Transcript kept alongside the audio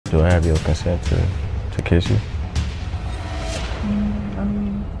Do I have your consent to kiss you?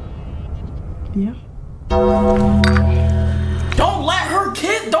 Yeah. Don't let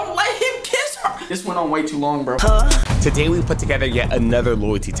him kiss her. This went on way too long, bro. Today we put together yet another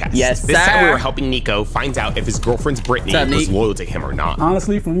loyalty test. Yes, This sir. time we were helping Nico find out if his girlfriend's Brittany What's up, was Nick? loyal to him or not.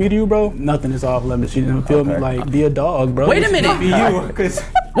 Honestly, from me to you, bro, nothing is off limits. You didn't feel me? Like, be a dog, bro. Wait a minute. Be you. 'Cause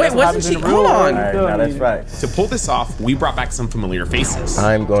Wait, that's what wasn't happens she? in the real Hold world, on. you All right, feel now me? that's right. To pull this off, we brought back some familiar faces.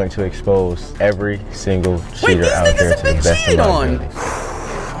 I'm going to expose every single Wait, cheater these out here niggas have to the been best of cheated my on. ability.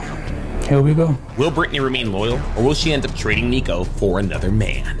 Here we go. Will Brittany remain loyal, or will she end up trading Nico for another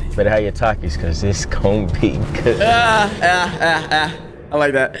man? Better have your talkies, cause it's gonna be good. I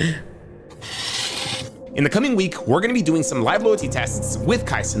like that. In the coming week, we're gonna be doing some live loyalty tests with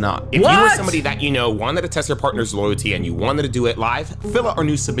Kai Cenat. If you or What? somebody that you know wanted to test your partner's loyalty and you wanted to do it live, fill out our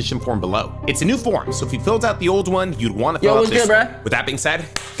new submission form below. It's a new form, so if you filled out the old one, you'd want to Yo, fill out what's this good, one. bruh? With that being said,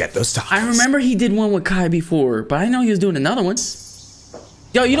 get those talkies. I remember he did one with Kai before, but I know he was doing another one.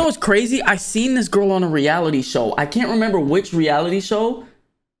 Yo, you know what's crazy? I seen this girl on a reality show. I can't remember which reality show.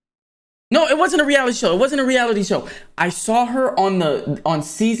 No, it wasn't a reality show. It wasn't a reality show. I saw her on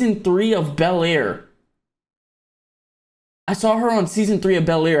season 3 of Bel Air. I saw her on season 3 of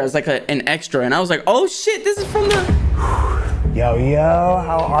Bel Air as like an extra, and I was like, oh shit, this is from the. Yo,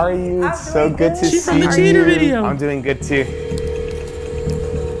 how are you? It's so good to see you. She's from the cheater video. I'm doing good too.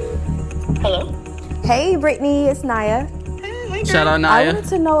 Hello? Hey, Brittany, it's Naya. Shout out I Naya. wanted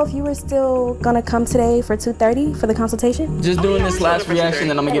to know if you were still gonna come today for 2:30 for the consultation. Just doing this last reaction,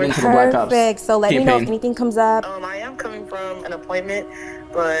 then I'm gonna get into the Black Ops. Perfect. So let me know if campaign. anything comes up. I am coming from an appointment,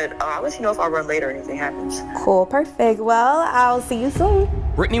 but I'll let you know if I run late or anything happens. Cool, perfect. Well, I'll see you soon.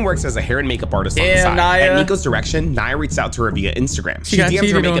 Brittany works as a hair and makeup artist on the Damn, side. Naya. At Nico's direction, Naya reached out to her via Instagram. She got DM'd her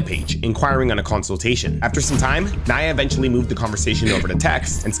cheated makeup on. page, inquiring on a consultation. After some time, Naya eventually moved the conversation over to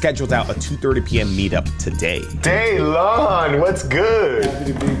text and scheduled out a 2:30 p.m. meetup today. Daylon, what's good?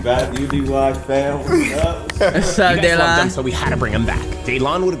 Happy to be back, UDY fam. What's up? What's up, You guys loved him, Daylon? so we had to bring him back.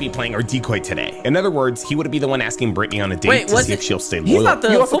 Daylon would be playing our decoy today. In other words, he would be the one asking Brittany on a date Wait, to was see it? if she'll stay loyal. He's not the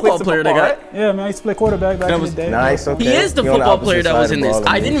You also football played some player they football, got. right? Yeah, man, I used to play quarterback back in the day. Nice, okay. He is the He on football opposite player that side was of in the this. ball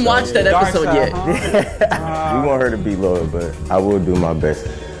I than me, didn't so watch that Dark episode side, yet. huh? We want her to be loyal, but I will do my best.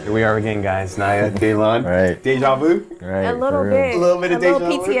 Here we are again, guys. Naya, Daylon. Right. Deja vu? Right. A little for real. bit. A little bit of a little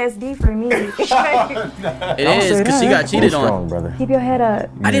deja vu? PTSD for me. It is, because she got Stay cheated strong, on. brother. Keep your head up.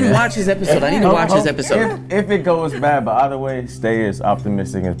 I didn't watch his episode. I need to watch his episode. If it goes bad, but either way, stay as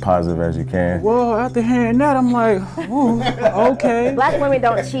optimistic and positive as you can. Well, after hearing that, I'm like, ooh, okay. Black women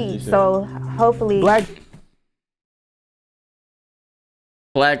don't cheat, so hopefully.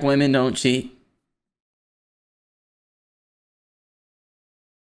 Black women don't cheat.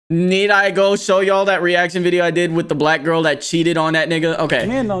 Need I go show y'all that reaction video I did with the black girl that cheated on that nigga? Okay.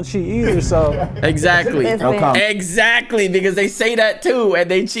 Men don't cheat either, so. Exactly. Listen, No comment. Exactly, because they say that too,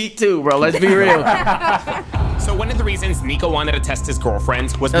 and they cheat too, bro. Let's be real. So one of the reasons Nico wanted to test his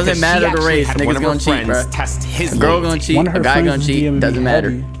girlfriend was Doesn't because matter she the actually race, had niggas one of her gonna cheat, friends bruh. test his A girl loyalty. gonna cheat, One of a her guy friends gonna was cheat, DMing me doesn't matter.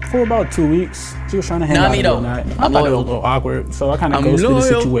 heavy for about 2 weeks. She was trying to hang Nah, out me every though. night. I I'm thought it was a loyal. little awkward, so I kind of I'm ghosted the loyal.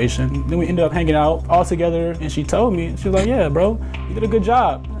 situation. Then we ended up hanging out all together, and she told me, she was like, "Yeah, bro, you did a good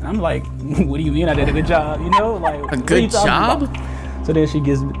job." And I'm like, "What do you mean I did a good job? You know, like A what are you good talking job? about?" So then she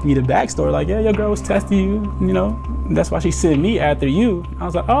gives me the backstory, like, "Yeah, your girl was testing you, you know. That's why she sent me after you." I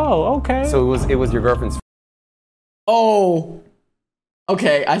was like, "Oh, okay." So it was your girlfriend's Oh,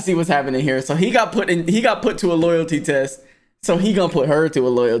 okay. I see what's happening here. So he got put to a loyalty test. So he gonna put her to a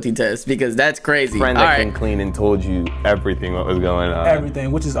loyalty test because that's crazy. friend All that right. came clean and told you everything what was going on.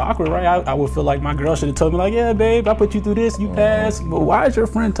 everything, which is awkward, right? I would feel like my girl should have told me, like, "Yeah, babe, I put you through this, you passed." But why is your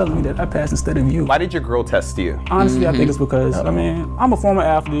friend telling me that I passed instead of you? Why did your girl test you? Honestly, I think it's because, I mean, I'm a former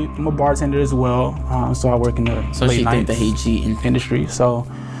athlete. I'm a bartender as well. So I work in the So late she think night that he cheating. industry. So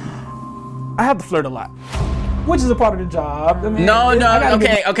I have to flirt a lot, which is a part of the job. I mean, No, I gotta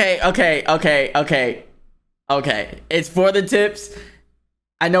okay. Okay. It's for the tips.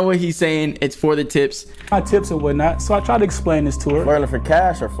 I know what he's saying. It's for the tips. get my tips and whatnot. So I try to explain this to her. Flirting for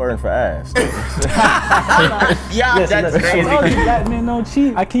cash or flirting for ass? Yeah, that's crazy. All these black men don't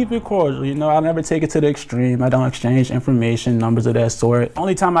cheat. I keep it cordial, you know. I never take it to the extreme. I don't exchange information, numbers of that sort.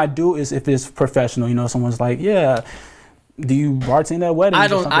 Only time I do is if it's professional. You know, someone's like, "Yeah, Do you bartend at weddings? I or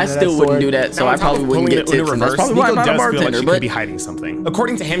don't. something I of that still wouldn't sort? do that, so Now, I on top probably of wouldn't pulling get the Uno tips. And that's reverse, probably why I'm Nico not a does feel like bartender. she could But be hiding something.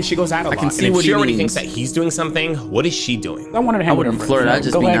 According to him, she goes out a lot. can see and what if he she already means. thinks that he's doing something, what is she doing? I wanted to hang with wouldn't her flirt, friends, I'd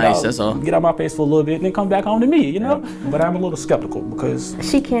just go be hang nice, out, that's all. Get out my face for a little bit, and then come back home to me, you know? But I'm a little skeptical because,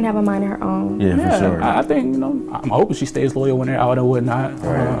 She can't have a mind of her own. Yeah, for sure. I think, you know, I'm hoping she stays loyal when they're out and whatnot.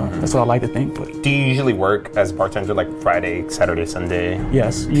 That's what I like to think. But Do you usually work as a bartender like Friday, Saturday, Sunday?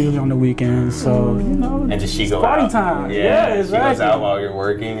 yes, usually on the weekends. So, you know, And does she go party out? time. Yeah, Yeah, she goes exactly. out while you're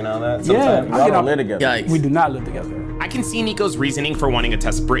working and all that. Yeah. Sometimes. Y'all don't live together. yikes. we do not live together. I can see Nico's reasoning for wanting to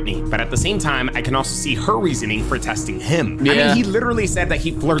test Brittany, but at the same time, I can also see her reasoning for testing him. I Yeah. mean, he literally said that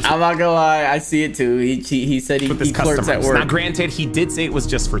he flirts I'm not gonna lie, I see it too. He said he with his flirts customers. at work. Now, granted, he did say it was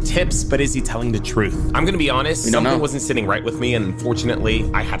just for tips, but is he telling the truth? I'm gonna be honest, We don't something know. wasn't sitting right with me, and unfortunately,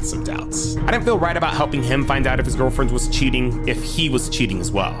 I had some doubts. I didn't feel right about helping him find out if his girlfriend was cheating, if he was cheating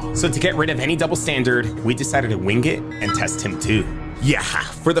as well. So to get rid of any double standard, we decided to wing it and test him too. Yeah,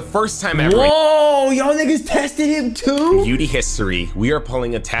 for the first time ever Whoa, y'all niggas tested him in too? beauty history, we are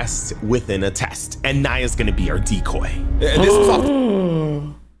pulling a test within a test, and Naya's gonna be our decoy. This was off.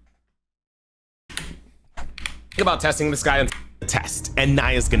 Think about testing this guy on a test, and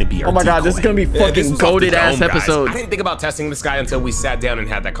Naya's gonna be our Oh my God, this is gonna be This fucking was off the goated ass dome, guys. episode. I didn't think about testing this guy until we sat down and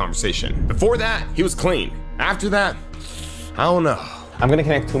had that conversation. Before that, he was clean. After that, I don't know. I'm gonna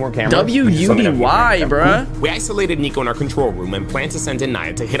connect 2 more cameras. WUDY, bruh. We isolated Nico in our control room and planned to send in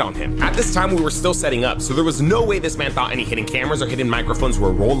Naya to hit on him. At this time, we were still setting up, so there was no way this man thought any hidden cameras or hidden microphones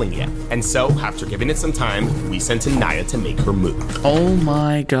were rolling yet. And so, after giving it some time, we sent in Naya to make her move. Oh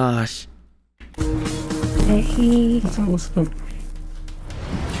my gosh. Hey, What's up?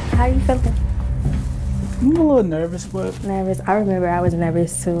 how you feeling? I'm a little nervous, but Nervous. I remember I was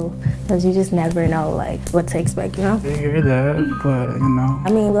nervous too, because you just never know like what to expect, you know? I hear that. But, you know.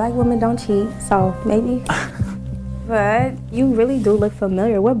 I mean, black women don't cheat, so maybe. But you really do look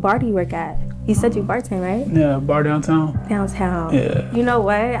familiar. What bar do you work at? You said you bartend, right? Yeah, bar downtown. Downtown. Yeah. You know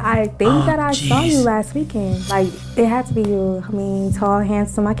what? I think that I saw you last weekend. Like, it had to be you. I mean, tall,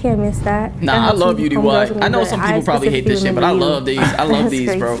 handsome. I can't miss that. Nah, I love UDY. I know some people probably hate this shit, but I love these. I love That's these,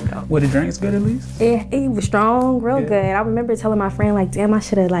 crazy. bro. Were the drinks good at least? It was strong, real good. I remember telling my friend, like, damn, I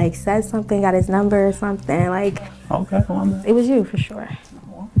should have, like, said something, got his number or something. Like, Okay, well, it was you for sure.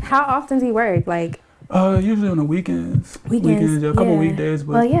 How often do you work? Like, usually on the weekends. weekends? Yeah, a couple yeah. weekdays,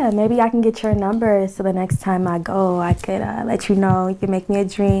 but Well, yeah, maybe I can get your number so the next time I go, I could let you know. You can make me a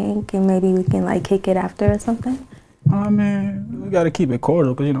drink and maybe we can, like, kick it after or something. I mean, we gotta keep it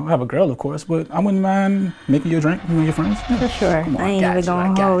cordial because, you know, I have a girl, of course, but I wouldn't mind making you a drink with your friends. For sure. Come on, I ain't got even you, I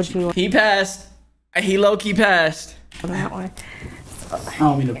gonna got hold you. you He passed. He low-key passed. on that one. I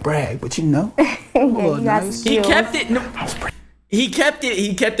don't mean to brag, but you know. Yeah, you got nice. He skills. kept it. No, he kept it.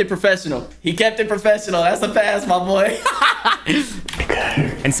 He kept it professional. He kept it professional. That's a pass, my boy.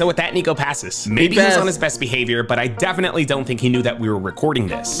 And so with that, Nico passes. Maybe he was passed. on his best behavior, but I definitely don't think he knew that we were recording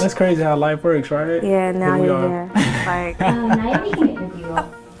this. That's crazy how life works, right? Yeah, now Here we you're are. here. Like,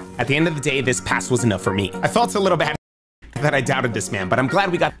 At the end of the day, this pass was enough for me. I felt a little bad that I doubted this man, but I'm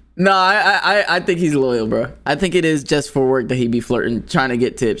glad we got No, I think he's loyal, bro. I think it is just for work that he be flirting, trying to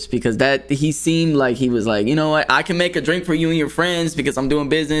get tips, because that he seemed like he was like, you know what, I can make a drink for you and your friends because I'm doing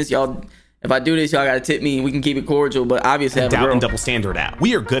business. Y'all, if I do this, y'all gotta tip me. We can keep it cordial, but obviously I have a doubt girl. and double standard out.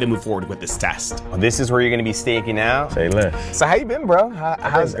 We are good to move forward with this test. Well, this is where you're gonna be staking out. Say less. So how you been, bro?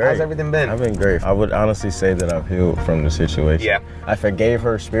 How's everything been? I've been great. I would honestly say that I've healed from the situation. Yeah. I forgave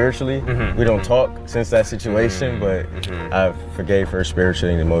her spiritually. We don't talk since that situation, but I forgave her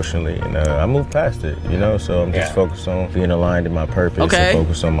spiritually and emotionally, and I moved past it, you know? So I'm just focused on being aligned in my purpose, Okay. and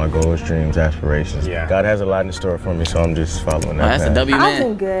focused on my goals, dreams, aspirations. Yeah. God has a lot in store for me, so I'm just following that That's a path. W, I've man.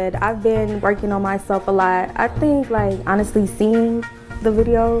 been good. I've been working on myself a lot. I think, like, honestly, seeing the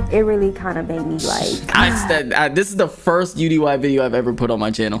video, it really kind of made me like. This is the first UDY video I've ever put on my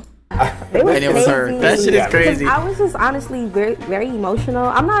channel. It was And it was her. crazy. That shit is crazy. Because I was just honestly very, very emotional.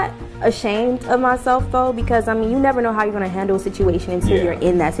 I'm not ashamed of myself though, because I mean, you never know how you're gonna handle a situation until you're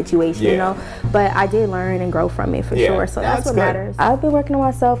in that situation, you know. But I did learn and grow from it for sure. So that's what matters. I've been working on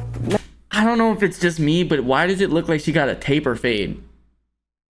myself. I don't know if it's just me, but why does it look like she got a taper fade?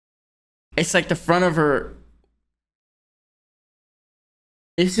 It's like the front of her.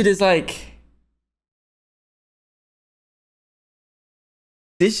 This shit is like.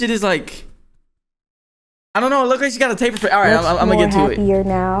 This shit is like. I don't know. It looks like she got a taper fade. All right, I'm gonna get to it. Happier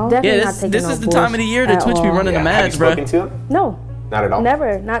now. Definitely Yeah, not taking this no is the time of the year that bullshit Twitch be at all. running the Have you match, bro. spoken to him? No, Not at all?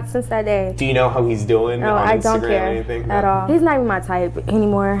 Never, not since that day. Do you know how he's doing on I Instagram don't care or anything? at all. He's not even my type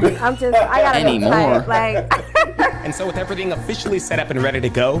anymore. I got a new type. Like. And so with everything officially set up and ready to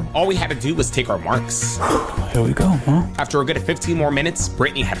go, all we had to do was take our marks. Here we go, huh? After a good 15 more minutes,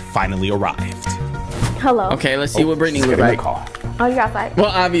 Brittany had finally arrived. Hello. Okay, let's see what Brittany looked like. Oh, you outside? Well,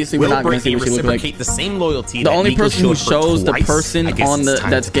 obviously we're Will not going to see Brittany what she looked reciprocate like. the same loyalty The that only Nico person who showed her shows the twice? person I guess on it's the time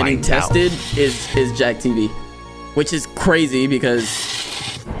that's to getting find out. tested is Jack TV, which is crazy because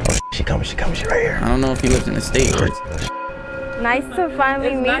She coming right here. I don't know if he lives in the state or. Nice to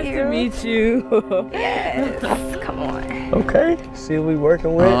finally meet nice you. to meet you. Yes. Come on. Okay, see what we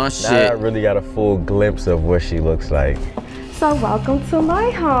working with. Oh, shit. Now I really got a full glimpse of what she looks like. So welcome to my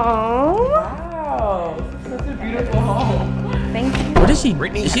home. Wow, such a beautiful home. Thank you. What is she?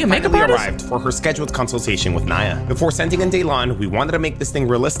 Brittany Is she a had makeup finally artist? arrived for her scheduled consultation with Naya. Before sending in Daylon, we wanted to make this thing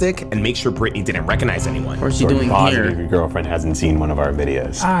realistic and make sure Brittany didn't recognize anyone. What is she doing Positive here? your girlfriend hasn't seen one of our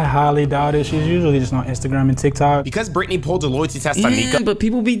videos. I highly doubt it. She's usually just on Instagram and TikTok. Because Brittany pulled a loyalty test on Yeah, Nico, but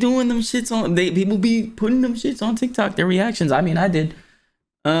people be doing them shits on. People be putting them shits on TikTok. Their reactions. I mean, I did.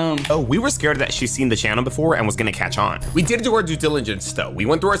 we were scared that she's seen the channel before and was gonna catch on. We did do our due diligence though. We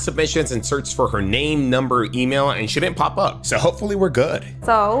went through our submissions and searched for her name, number, email, and she didn't pop up. So hopefully we're good.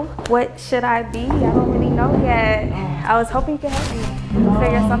 So, what should I be? I don't really know yet. I was hoping you could help me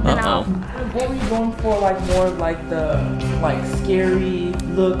figure something out. What were you going for? Like more of like the scary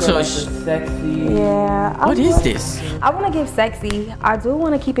look, or So like sh- the sexy? Yeah. What is this? I want to give sexy. I do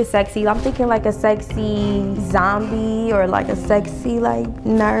want to keep it sexy. I'm thinking like a sexy zombie or like a sexy like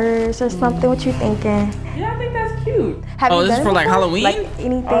nurse or something. What you thinking? Yeah, I think that's cute. Have Oh, you this is done for it like before? Halloween? Like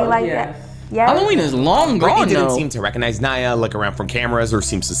anything like yes. that? Yeah. Halloween is long Brittany gone didn't though. seem to recognize Naya, look around from cameras, or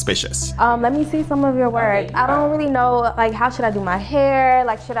seem suspicious. Let me see some of your work. I don't really know, like, how should I do my hair?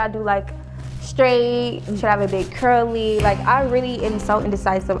 Like, should I do, like, straight? Should I have a big curly? Like, I really am so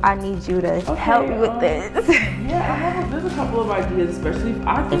indecisive. I need you to help me with this. Yeah, there's a couple of ideas, especially if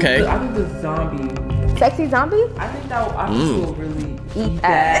I think Okay. I think the zombie. Sexy zombie? I think that I will really Eat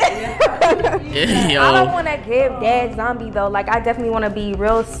that. Yeah, yo. I don't want to give dead zombie, though. Like, I definitely want to be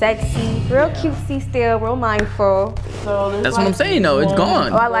real sexy, real cutesy still, real mindful. So That's what I'm saying though. It's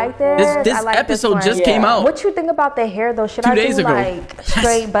gone. Oh, I like this. This I like episode one. just came out. What you think about the hair though? Should 2 I days do ago. like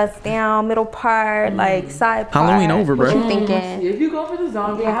straight bust down, middle part, like side part? Halloween over, bro. What you thinking? if you go for the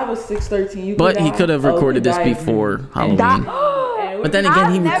zombie, I have a 613. You But he could have recorded this before Halloween. But then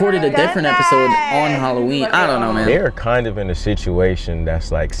again, he recorded a different episode on Halloween. I don't know, man. They're kind of in a situation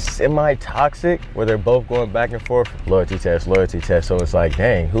that's like semi-toxic, where they're both going back and forth. Loyalty test, loyalty test. So it's like,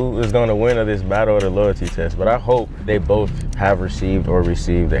 dang, who is going to win of this battle of the loyalty test? But I hope they both have received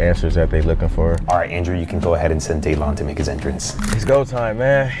the answers that they're looking for. All right, Andrew, you can go ahead and send Daylon to make his entrance. It's go time,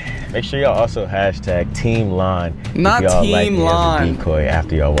 man. Make sure y'all also hashtag Team Lon. Not if y'all Team like me as a Lon. decoy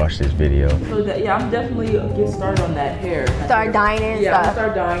after y'all watch this video. So yeah, I'm definitely get started on that hair. Start dyeing and Yeah, I'm stuff.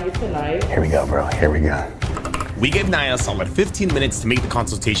 start dyeing it tonight. Here we go, bro. Here we go. We gave Naya a solid 15 minutes to make the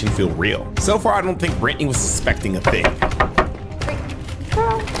consultation feel real. So far, I don't think Brittany was suspecting a thing.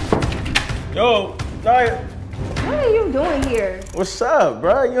 Yo, Naya, What are you doing here? what's up,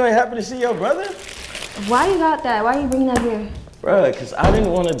 bro? You ain't happy to see your brother? Why you got that? Why you bringing that here? Bro, because I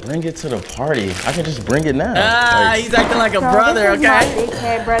didn't want to bring it to the party. I can just bring it now. Ah, he's acting like a So brother, this is my okay?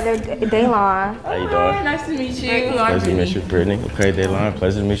 dickhead brother, Daylon. How you doing? Nice to meet you. Pleasure to meet you, Brittany. Okay, Daylon,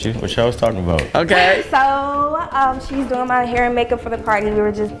 pleasure to meet you. What y'all was talking about? Okay. So, she's doing my hair and makeup for the party. We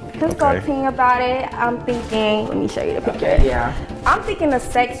were just consulting about it. I'm thinking, let me show you the picture. Yeah. I'm thinking a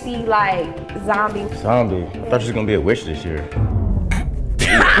sexy, like, zombie. Zombie. I thought you was going to be a witch this year.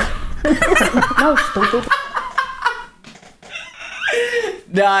 No, stupid.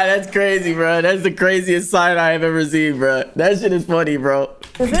 Nah, that's crazy, bro. That's the craziest sign I have ever seen, bro. That shit is funny, bro.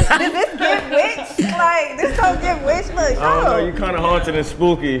 Does this give witch? Like, this don't give witch. Look, Oh, no, you kind of haunted and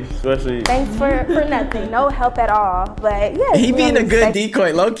spooky, especially. Thanks for nothing. No help at all. But yeah. He being a good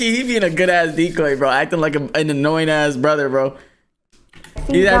decoy. Low-key, he being a good-ass decoy, bro. Acting like an annoying-ass brother, bro.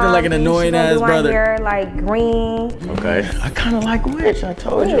 He's acting like an annoying-ass brother. Hair, like green. Okay. I kind of like witch, I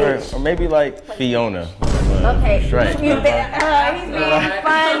told you. Or maybe like Fiona. Okay. Right. You think, he's being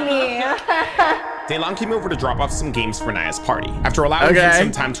funny. Daylon came over to drop off some games for Naya's party. After allowing him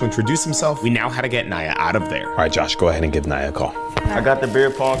some time to introduce himself, we now had to get Naya out of there. All right, Josh, go ahead and give Naya a call. I got the beer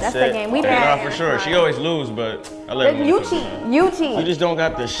pong That's set. the game. We Nah, bad. for sure. She always lose, but I let her You win. cheat. You cheat. You just don't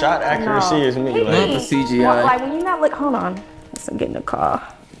got the shot accuracy as me. He Like, cheat. Well, like when you not look. Hold on. I'm getting a call.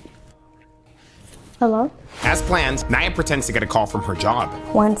 Hello. As planned, Naya pretends to get a call from her job.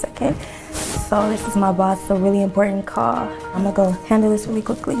 1 second. So this is my boss. A really important call. I'm gonna go handle this really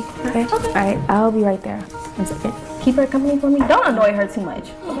quickly. Okay. All right. I'll be right there. 1 second. keep her company for me. Don't annoy her too much.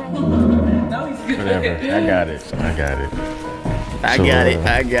 No, he's good. Whatever. I got it. I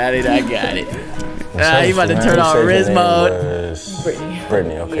got it. He about to turn on Riz mode.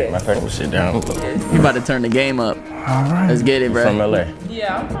 Brittany, okay. My friend will sit down. You about to turn the game up. All right. Let's get it, bro. From LA.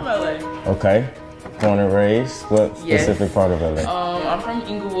 Yeah, I'm from LA. Okay. Born and raised. What specific part of LA? I'm from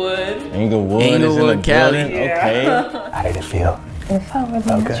Inglewood. Inglewood is in the Cali. building? Okay. How did it feel? It felt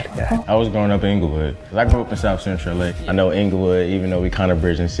really Okay, yeah. I was growing up in Inglewood. I grew up in South Central LA. I know Inglewood, even though we kind of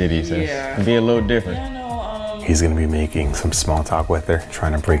bridging cities, so it can be a little different. He's gonna be making some small talk with her,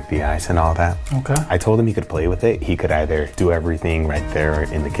 trying to break the ice and all that. Okay. I told him he could play with it. He could either do everything right there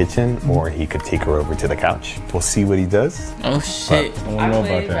in the kitchen, or he could take her over to the couch. We'll see what he does. Oh shit. I don't know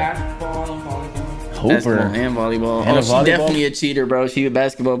about that. Basketball and volleyball. Hooper. Basketball and volleyball. And Oh, a she volleyball? definitely a cheater, bro. She a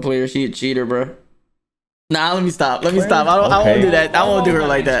basketball player. She a cheater, bro. Nah, let me stop. I won't do that. I won't do her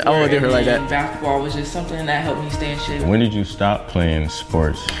like that. Basketball was just something that helped me stay in shape. When did you stop playing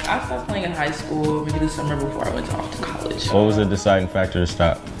sports? I stopped playing in high school, maybe the summer before I went off to college. What was the deciding factor to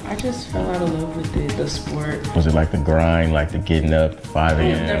stop? I just fell out of love with the sport. Was it like the grind, like the getting up 5 It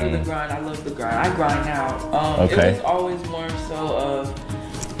was never the a.m.? grind. I love the grind. I grind now. Okay. It was always more so of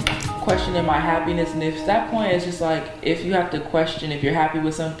questioning my happiness. And if that point is just like, if you have to question if you're happy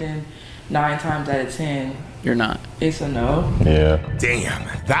with something, 9 times out of 10, you're not. It's a no. Yeah. Damn,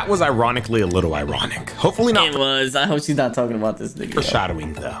 that was ironically a little ironic. Hopefully not It was. I hope she's not talking about this nigga.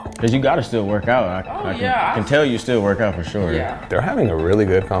 foreshadowing though. Because you got to still work out. I can tell you still work out for sure. Yeah. They're having a really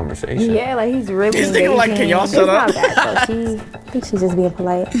good conversation. Yeah, like he's really This nigga like, can y'all engaging. shut up? It's not bad, though. I think she's just being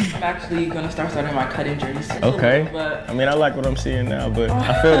polite. I'm actually gonna starting my cutting journey soon. Okay. But I mean, I like what I'm seeing now, but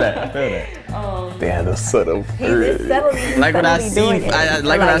I feel that. They had a set of Like what I see,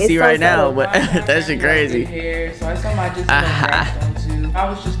 like what I see right now, but that shit crazy. Hair, so I saw my just I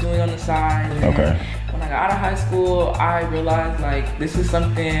was just doing on the side. Okay. When I got out of high school, I realized like this is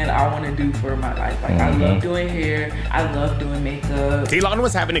something I want to do for my life. Like I love doing hair, I love doing makeup. Daylon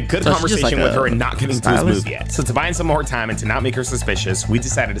was having a good So she's just conversation like with a her and not getting to his stylist? move yet. So to buy in some more time and to not make her suspicious, we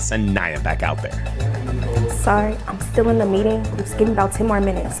decided to send Naya back out there. Sorry, I'm still in the meeting. Just give me about 10 more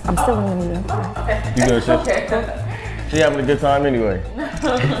minutes. I'm still in the meeting. You good, sis? She having a good time anyway.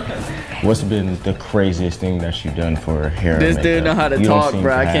 What's been the craziest thing that you've done for hair? This and dude makeup? know how to You don't talk, seem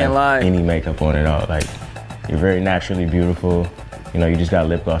bro. to I can't have lie. Any makeup on at all? Like you're very naturally beautiful. You know, you just got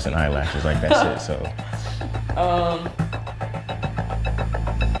lip gloss and eyelashes. Like that's it. So.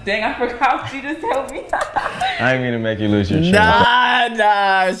 Dang, I forgot what you just told me. I ain't mean to make you lose your train of thought.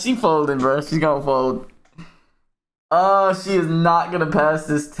 Nah. She folding, bro. She's gonna fold. Oh, she is not gonna pass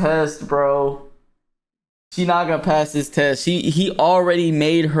this test, bro. She not gonna pass this test. He already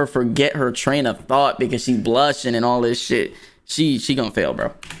made her forget her train of thought because she's blushing and all this shit. She gonna fail,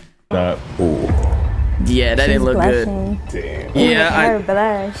 bro. Yeah, that didn't look blushing. good. Yeah, Her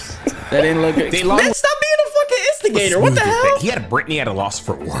blush. that didn't look good. Daylon Man, stop being a fucking instigator. What the hell? He had Brittany at a loss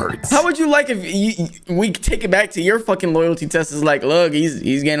for words. How would you like if we take it back to your fucking loyalty test? Is like, look,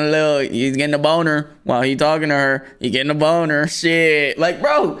 he's getting a boner while he talking to her. He getting a boner. Shit, like,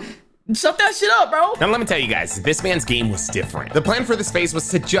 bro. Shut that shit up, bro. Now let me tell you guys, this man's game was different. The plan for this phase was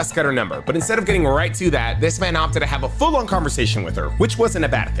to just get her number, but instead of getting right to that, this man opted to have a full-on conversation with her, which wasn't a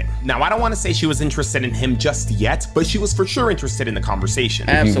bad thing. Now I don't want to say she was interested in him just yet, but she was for sure interested in the conversation.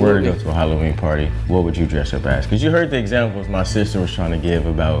 If you were to go to a Halloween party, what would you dress up as? Because you heard the examples my sister was trying to give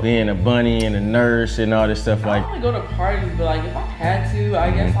about being a bunny and a nurse and all this stuff. Like, I don't go to parties, but like if I had to,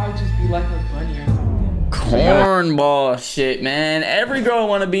 I guess I would just be like a bunny or something. Cornball shit, man. Every girl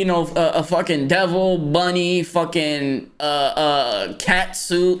wanna be a fucking devil, bunny, fucking cat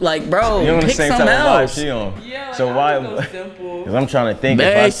suit. Like, bro, you on the pick same type something of vibe else. she on. Yeah, like, So why? Because I'm trying to think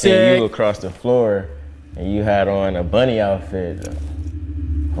if I see you across the floor and you had on a bunny outfit.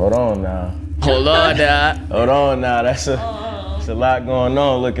 Hold on now. Hold on now. Hold on now. That's a lot going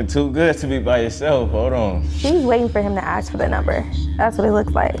on. Looking too good to be by yourself. Hold on. She's waiting for him to ask for the number. That's what it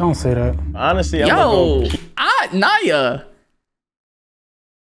looks like. Don't say that. Honestly, Yo, Naya.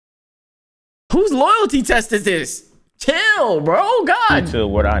 Whose loyalty test is this? Chill, bro. God. To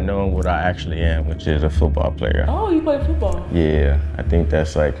what I know and what I actually am, which is a football player. Oh, you play football? Yeah, I think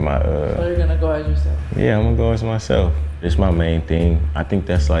that's like my So you're gonna go as yourself? Yeah, I'm gonna go as myself. It's my main thing. I think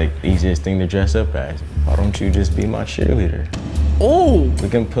that's like the easiest thing to dress up as. Why don't you just be my cheerleader? Oh, we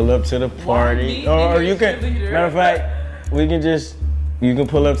can pull up to the party, or you can. Matter of fact, we can just. You can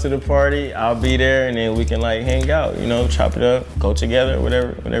pull up to the party. I'll be there, and then we can like hang out. You know, chop it up, go together,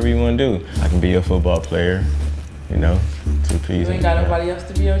 whatever you want to do. I can be a football player. You know, 2 peas. You ain't got nobody else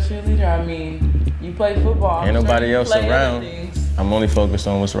to be your cheerleader? I mean, you play football. Ain't nobody else around. I'm only focused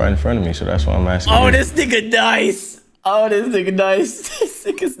on what's right in front of me, so that's why I'm asking. Oh, you. this nigga nice. Oh, this nigga nice. This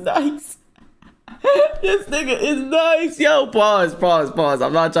nigga's nice. This nigga is nice. Yo, pause.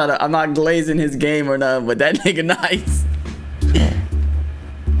 I'm not glazing his game or nothing, but that nigga nice.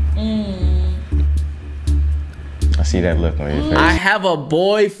 I see that look on your face. I have a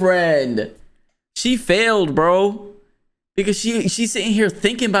boyfriend. She failed, bro. Because she's sitting here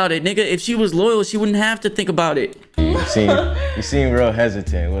thinking about it, nigga. If she was loyal, she wouldn't have to think about it. You seem real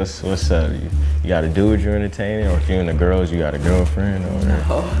hesitant. What's up? You got a dude you're entertaining, or if you're into girls, you got a girlfriend, or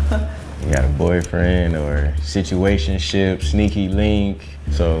you got a boyfriend, or situationship, sneaky link.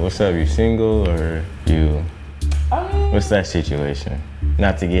 So what's up? You single or you? What's that situation?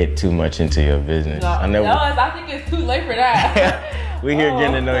 Not to get too much into your business. I think it's too late for that. We're here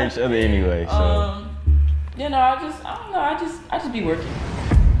getting to know each other anyway, so. You know, I don't know. I just be working.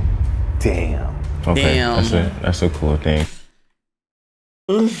 Damn. Okay, Damn. That's a cool thing.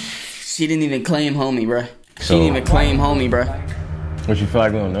 She didn't even claim homie, bruh. She didn't even claim homie, bruh. What, you feel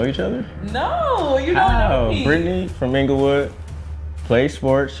like we don't know each other? No, you don't know me. Brittany from Inglewood plays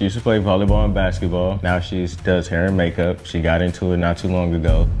sports. She used to play volleyball and basketball. Now she does hair and makeup. She got into it not too long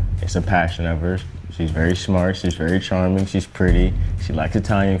ago. It's a passion of hers. She's very smart. She's very charming. She's pretty. She likes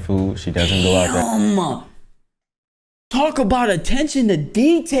Italian food. She doesn't go out there. Talk about attention to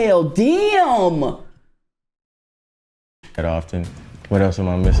detail. Damn. That often. What else am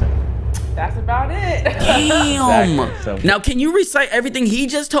I missing? That's about it. Damn. Exactly. So, now, can you recite everything he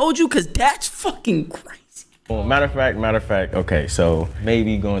just told you? Because that's fucking crazy. well, matter of fact, okay, so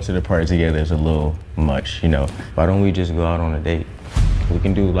maybe going to the party together is a little much, you know. Why don't we just go out on a date? We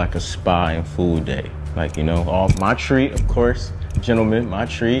can do like a spa and food day. Like, you know, all my treat, of course, gentlemen, my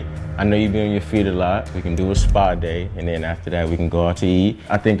treat. I know you be on your feet a lot. We can do a spa day, and then after that, we can go out to eat.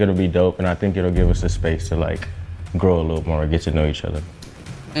 I think it'll be dope, and I think it'll give us a space to like grow a little more, get to know each other.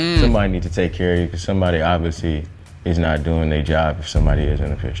 Somebody need to take care of you, because somebody obviously is not doing their job if somebody is in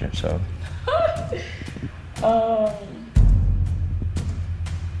the picture, so.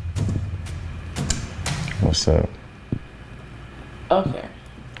 What's up? Okay.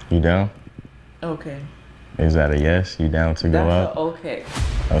 You down? Okay. Is that a yes? You down to go out? Okay.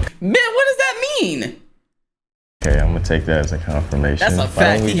 Man, what does that mean? Okay, I'm gonna take that as a confirmation. That's a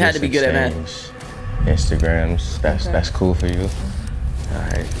fact. He had to be good at that. Instagrams, that's cool for you. All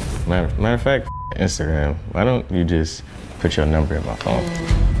right. Matter of fact, Instagram. Why don't you just put your number in my phone?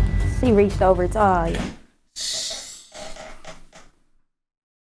 She reached over to all you.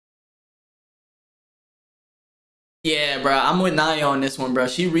 Yeah, bro. I'm with Naya on this one, bro.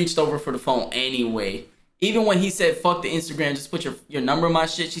 She reached over for the phone anyway. Even when he said, fuck the Instagram, just put your number in my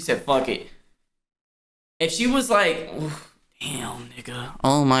shit, she said, fuck it. If she was like, damn, nigga.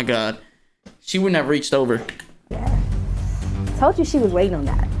 Oh, my God. She wouldn't have reached over. Yeah. Told you she was waiting on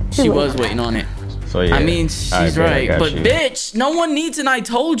that. She was waiting on it. So, yeah. I mean, she's right. But, you. Bitch, no one needs an I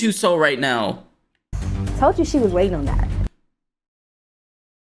told you so right now. Told you she was waiting on that.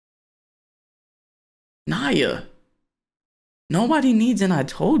 Naya. Nobody needs an I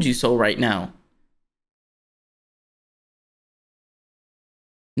told you so right now.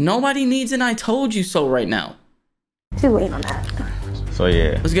 Nobody needs an I told you so right now. She's waiting on that. So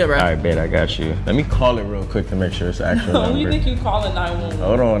yeah. Let's get right. All right, bet I got you. Let me call it real quick to make sure it's the actual number. You think you calling 911?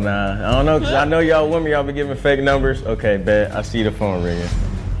 Hold on now. I don't know, because I know y'all women, y'all be giving fake numbers. Okay, bet. I see the phone ringing.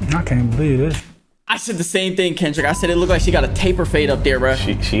 I can't believe this. I said the same thing, Kendrick. I said it looked like she got a taper fade up there, bro.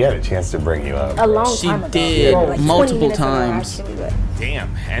 She had a chance to bring you up. A long time ago. She did, like multiple times.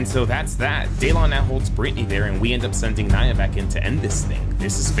 Damn, and so that's that. Daylon now holds Brittany there, and we end up sending Naya back in to end this thing.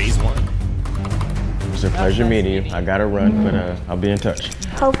 This is phase 1. It's a pleasure meeting you. I gotta run, but I'll be in touch.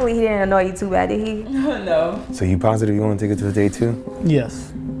 Hopefully he didn't annoy you too bad, did he? No. So you positive you want to take it to day 2?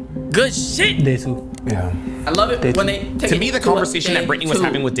 Yes. Good shit. Day 2. Yeah. I love it when they take To me, the conversation that Brittany was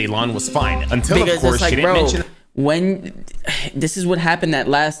having with Daylon was fine until, because of course, it's like, she didn't mention. When this is what happened that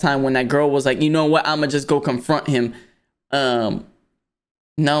last time when that girl was like, you know what, I'ma just go confront him.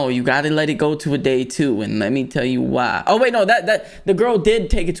 No, you gotta let it go to a day 2, and let me tell you why. Oh wait, no, that the girl did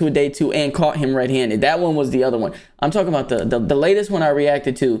take it to a day 2 and caught him red-handed. That one was the other one. I'm talking about the latest one I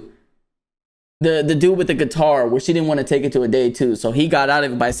reacted to. The dude with the guitar, where she didn't want to take it to a day 2, so he got out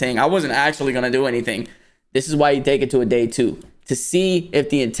of it by saying, I wasn't actually gonna do anything. This is why you take it to a day 2, to see if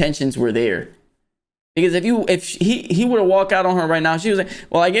the intentions were there. Because if he would have walked out on her right now, she was like,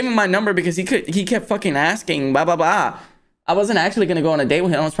 well, I gave him my number because he kept fucking asking, blah blah blah. I wasn't actually gonna go on a date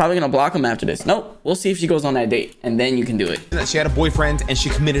with him. I was probably gonna block him after this. Nope, we'll see if she goes on that date, and then you can do it. She had a boyfriend, and she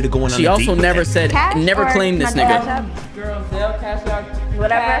committed to going on a date. She also never said, never claimed this nigga. Girls, they'll cash out.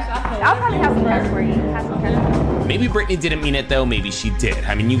 Whatever. I'll probably have some cash for you. Have some cash. Maybe Brittany didn't mean it though, maybe she did.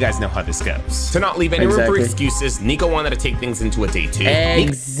 I mean, you guys know how this goes. To not leave any room for excuses, Nico wanted to take things into a date too.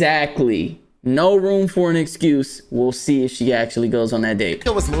 Exactly. No room for an excuse. We'll see if she actually goes on that date.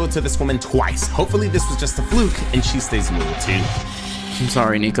 Nico was loyal to this woman twice. Hopefully this was just a fluke and she stays loyal too. I'm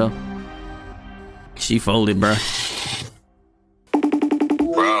sorry, Nico. She folded, bro.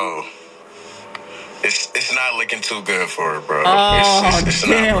 Bro, it's not looking too good for her, bro. Oh, it's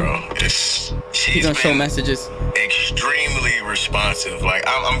damn. not, bro. She's gonna show messages. Extremely responsive. Like,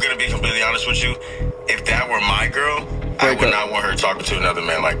 I'm gonna be completely honest with you. If that were my girl, I would not want her talking to another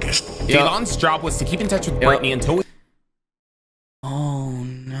man like this. Delon's job was to keep in touch with Brittany until Oh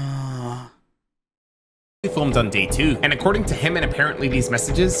no. we filmed on day 2. And according to him and apparently these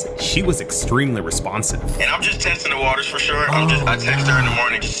messages, she was extremely responsive. And I'm just testing the waters for sure. I text her in the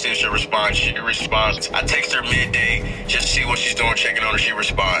morning just to see if she responds. She responds. I text her midday just to see what she's doing, checking on her. She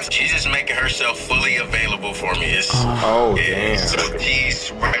responds. She's just making herself fully available for me. Damn. So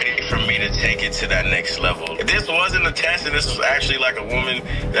she's ready for me to take it to that next level. If this wasn't a test and this was actually like a woman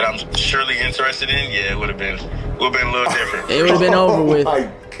that I'm surely interested in, yeah, it would have been a little different. It would have been over with. Oh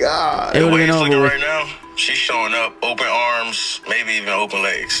my God. It would have been over with. Right now, she's showing up, open arms, maybe even open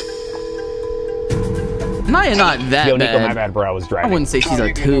legs. No, you're not that Yo, Nico, bad. my bad, bro. I was driving. I wouldn't say she's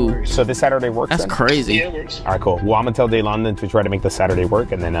a 2. So this Saturday works. That's then? crazy. Yeah, it works. All right, cool. Well, I'm gonna tell Daylon then to try to make the Saturday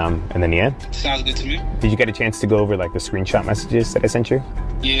work, and then yeah. Sounds good to me. Did you get a chance to go over like the screenshot messages that I sent you?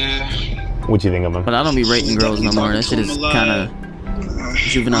 Yeah. What'd you think of them? But I don't be rating girls no more. That shit is kind of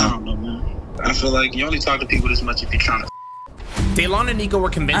juvenile. I don't know, man. I feel like you only talk to people this much if you're trying to. Delon and Nico were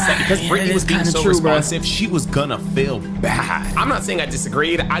convinced that because Brittany was being so responsive, she was gonna feel bad. I'm not saying I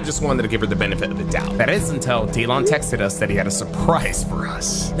disagreed, I just wanted to give her the benefit of the doubt. That is until Delon texted us that he had a surprise for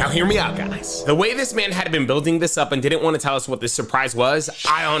us. Now hear me out, guys. The way this man had been building this up and didn't want to tell us what this surprise was,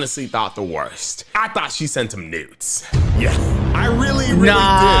 I honestly thought the worst. I thought she sent him nudes. Yeah, I really did.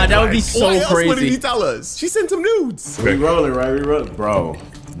 That would be so crazy. What did he tell us? She sent him nudes. We rolling, right? We rolling.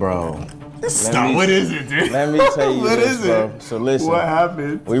 Bro. Stop. What is it, dude? Let me tell you this, bro. So listen. What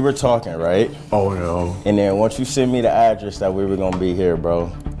happened? We were talking, right? Oh no. And then once you sent me the address that we were gonna be here,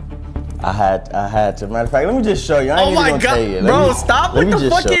 bro, I had to. Matter of fact, let me just show you. I ain't even gonna tell you. Bro, stop with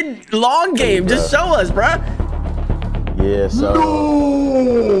the fucking long game. Just show us, bro. Yeah, so.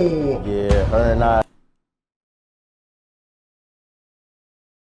 No. Yeah, her and I.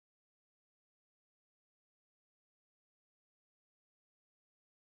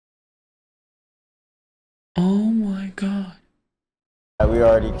 Oh my God. We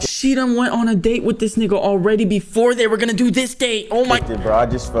already. She done went on a date with this nigga already before they were gonna do this date. Oh my. Bro, I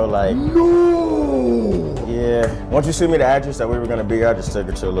just felt like. No. Yeah. Once you sent me the address that we were gonna be, I just took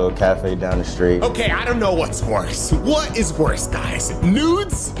her to a little cafe down the street. Okay, I don't know what's worse. What is worse, guys?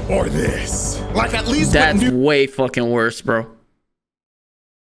 Nudes or this? Like at least that's way fucking worse, bro.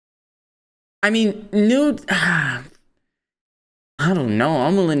 I mean, nude. I don't know.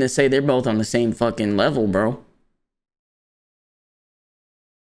 I'm willing to say they're both on the same fucking level, bro.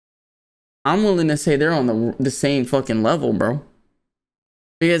 I'm willing to say they're on the same fucking level, bro.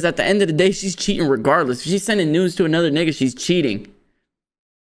 Because at the end of the day, she's cheating regardless. If she's sending nudes to another nigga, she's cheating.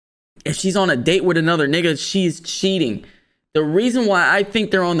 If she's on a date with another nigga, she's cheating. The reason why I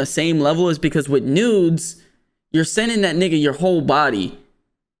think they're on the same level is because with nudes, you're sending that nigga your whole body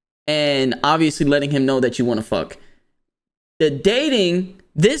and obviously letting him know that you want to fuck. The dating,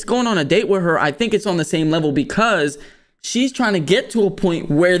 this going on a date with her, I think it's on the same level because she's trying to get to a point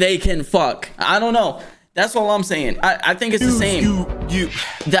where they can fuck. I don't know. That's all I'm saying. I think it's the same.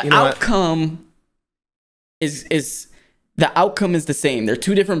 The outcome is the outcome is the same. They're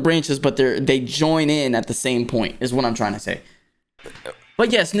two different branches, but they join in at the same point, is what I'm trying to say.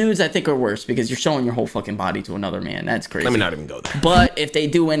 But yes, nudes I think are worse because you're showing your whole fucking body to another man. That's crazy. Let me not even go there. But if they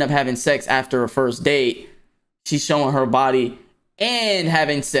do end up having sex after a first date, she's showing her body and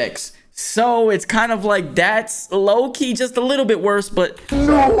having sex. So it's kind of like that's low-key just a little bit worse, but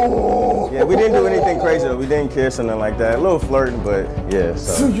no. Yeah, we didn't do anything crazy though. We didn't kiss or nothing like that. A little flirting, but yeah.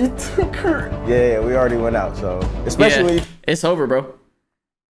 So you took her? Yeah, we already went out. So especially when it's over, bro.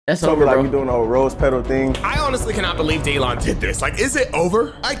 That's over, over, like bro. we doing a whole rose petal thing. I honestly cannot believe Daylon did this. Like, is it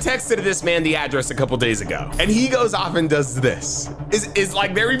over? I texted this man the address a couple days ago, and he goes off and does this. Is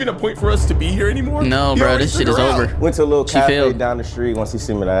like there even a point for us to be here anymore? No, bro, this shit is over. Went to a little cafe down the street once he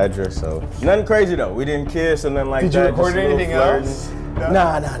sent me the address. So nothing crazy though. We didn't kiss or nothing like that. Did you record anything else?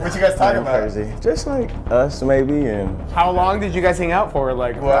 Nah. What you guys talking about? Crazy. Just like us maybe. And how long did you guys hang out for?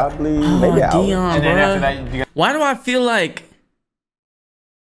 Like what? Probably maybe an hour. Dion, and then bro. after that, you guys Why do I feel like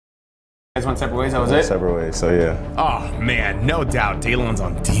went separate ways? That was it? Separate ways, so yeah. Oh man, no doubt Daylon's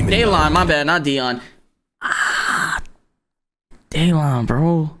on demon. Daylon, my bad, not Dion. Daylon,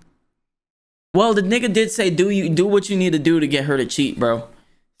 bro. Well, the nigga did say do what you need to do to get her to cheat, bro.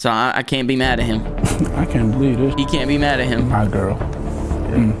 So I can't be mad at him. I can't believe this. He can't be mad at him. My girl.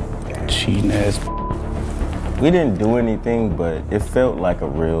 Cheating ass. We didn't do anything, but it felt like a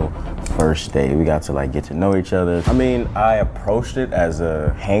real first date. We got to like get to know each other. I mean, I approached it as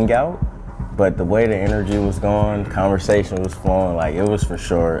a hangout, but the way the energy was going, conversation was flowing, like it was for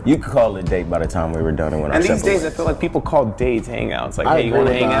sure. You could call it a date by the time we were done and when And these days, I feel like people call dates hangouts. Like, hey, you want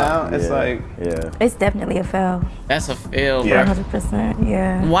to hang out? It's like, yeah. It's definitely a fail. That's a fail, bro. 100%.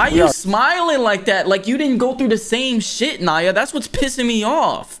 Yeah. Why you smiling like that? Like you didn't go through the same shit, Naya. That's what's pissing me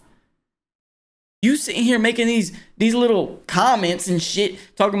off. You sitting here making these little comments and shit,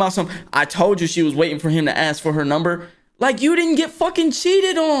 talking about some, I told you she was waiting for him to ask for her number. Like you didn't get fucking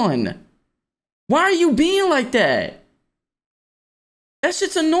cheated on. Why are you being like that? That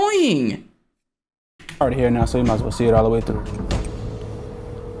shit's annoying. Already here now, so you might as well see it all the way through.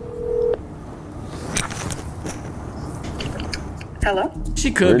 Hello? She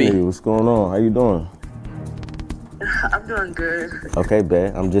could be. What's going on? How you doing? I'm doing good. Okay,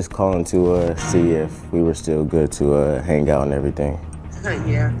 bet. I'm just calling to see if we were still good to hang out and everything.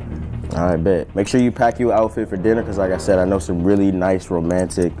 Yeah. All right, bet. Make sure you pack your outfit for dinner, because like I said, I know some really nice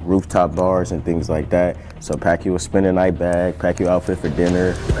romantic rooftop bars and things like that. So pack you a spend a night bag, pack your outfit for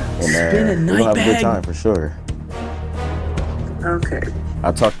dinner, and we'll have a good time for sure. Okay.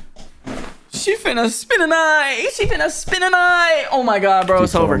 I'll talk. She finna spin a night. She finna spin a night. Oh my God, bro,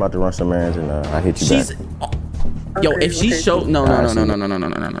 it's over. I'm about to run some errands and I hit you back. Yo, if she show no.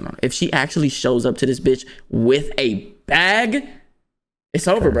 If she actually shows up to this bitch with a bag, it's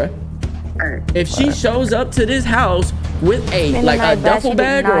over, bro. If she shows up to this house with a duffel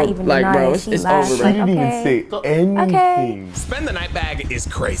bag or like, bro, it's over, bro. She didn't even say anything. Spend the night bag is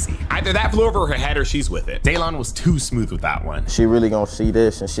crazy. Either that flew over her head or she's with it. Daylon was too smooth with that one. She really gonna see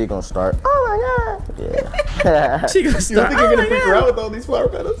this and she gonna start, oh my God. Yeah. She gonna start, you don't think you're gonna freak her out with all these flower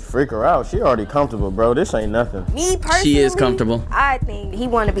petals? Freak her out. She already comfortable, bro. This ain't nothing. Me personally, she is comfortable. I think he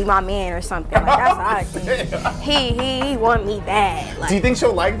want to be my man or something. Like, that's what I think. He want me bad. Like, do you think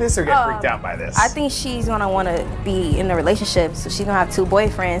she'll like this or get freaked out by this? I think she's gonna want to be in a relationship, so she's gonna have 2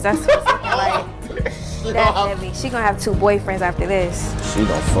 boyfriends. That's what's looking like. Definitely, she gonna have 2 boyfriends after this. She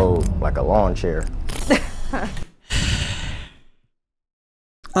gonna fold like a lawn chair.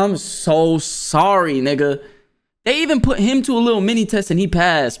 I'm so sorry, nigga. They even put him to a little mini test and he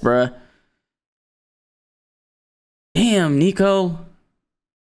passed, bruh. Damn, Nico.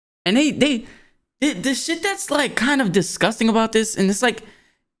 And the shit that's like kind of disgusting about this, and it's like,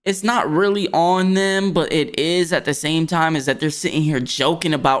 it's not really on them, but it is at the same time, is that they're sitting here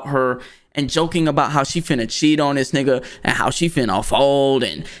joking about her and joking about how she finna cheat on this nigga and how she finna fold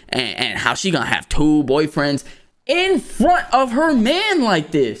and how she gonna have 2 boyfriends in front of her man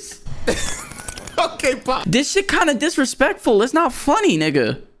like this. Okay, Pop. This shit kind of disrespectful. It's not funny,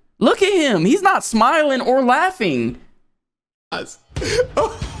 nigga. Look at him. He's not smiling or laughing. Oh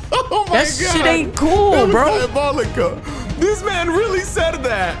my that God. Shit ain't cool, bro. Diabolical. This man really said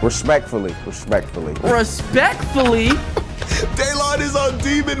that. Respectfully. Respectfully. Daylon is on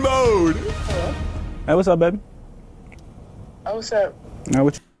demon mode. Hey, what's up, baby? Oh, what's up?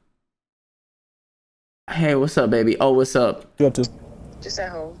 Hey, what's up, baby? Oh, what's up? What you up to? Just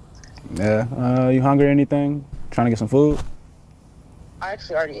at home. Yeah. You hungry or anything? Trying to get some food? I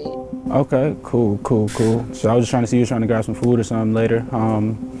actually already ate. Okay, cool. So I was just trying to see you trying to grab some food or something later.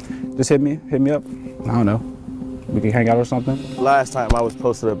 Just hit me up. I don't know. We can hang out or something. Last time I was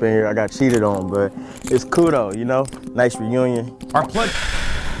posted up in here, I got cheated on, but it's cool though, you know? Nice reunion. Our plug.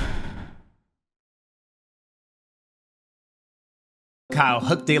 Kyle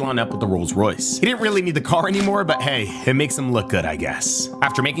hooked Daylon up with the Rolls Royce. He didn't really need the car anymore, but hey, it makes him look good, I guess.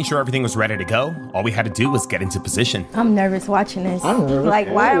 After making sure everything was ready to go, all we had to do was get into position. I'm nervous watching this. Like,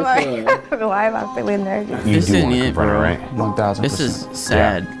 why am I feeling nervous? You this do isn't want to it, confront her, bro. right? 1000%. This is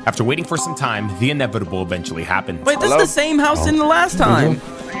sad. Yeah. After waiting for some time, the inevitable eventually happened. Wait, this is the same house in the last time.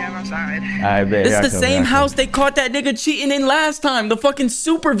 I bet. This is the same house they caught that nigga cheating in last time. The fucking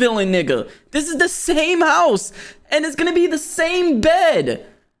super villain nigga. This is the same house. And it's gonna be the same bed.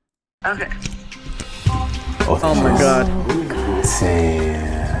 Okay. Oh my God.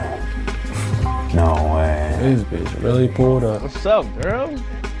 Damn. No way. This bitch really pulled up. What's up, girl?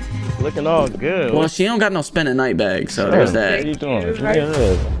 Looking all good. Well, she don't got no spend a night bag, so there's that. How you doing?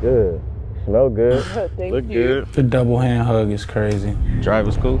 Good. Smell good. Look good. The double hand hug is crazy. Drive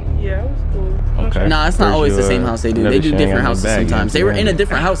was cool? Yeah, it was cool. Okay. Nah, it's not always the same house they do. They do different houses sometimes. They were in a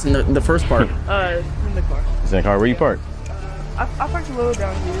different house in the first part. In the car. Is that car? Where you parked? I parked a little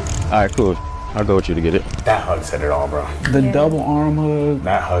down here. All right, cool. I'll go with you to get it. That hug said it all, bro. The double arm hug.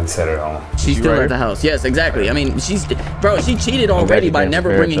 That hug said it all. She's still at the house. Yes, exactly. I mean, she cheated already by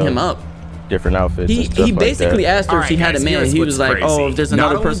never bringing him up. Different outfits. He basically asked her if she had a man. He was like, oh, if there's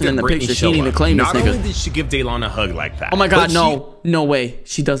another person in the picture, she didn't even claim this nigga. Not only did she give Daylon a hug like that. Oh my God, no way.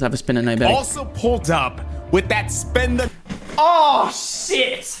 She does have a spend the night bag. Also pulled up with that spend the. Oh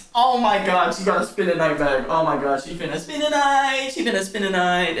shit! Oh my God, she got a spin the night bag. Oh my God, she finna spin the night. She finna spin the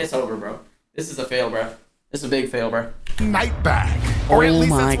night. It's over, bro. This is a fail, bro. This is a big fail, bro. Night bag. Or at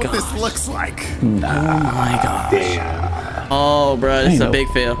least that's what this looks like. Nah. Oh my God. Damn. Oh, bro, this is a big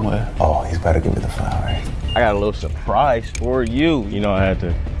fail. What? Oh, he's about to give me the flower. I got a little surprise for you. You know, I had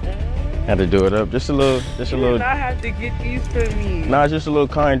to do it up. Just a little. You did not have to get these for me. Nah, just a little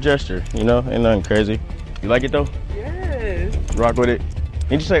kind gesture. You know, ain't nothing crazy. You like it though? Yes. Rock with it.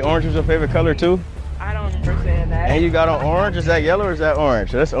 Didn't you say orange was your favorite color too? I don't remember saying that. And you got on orange? Is that yellow or is that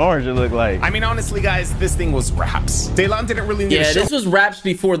orange? That's orange it looked like. I mean, honestly, guys, this thing was raps. Daylon didn't really need to show this was raps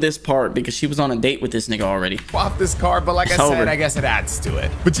before this part because she was on a date with this nigga already. Off this car, but like I said, I guess it adds to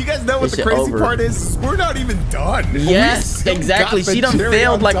it. But you guys know what the crazy part is? We're not even done. Yes, exactly. She done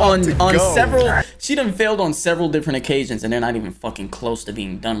failed like on several. She done failed on several different occasions, and they're not even fucking close to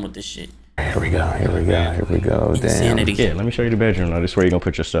being done with this shit. Here we go. Damn. Insanity. Yeah, let me show you the bedroom now. This is where you're gonna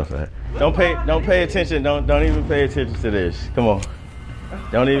put your stuff at. Don't pay attention. Don't even pay attention to this. Come on.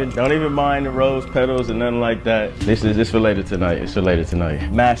 Don't even mind the rose petals and nothing like that. This related tonight. It's related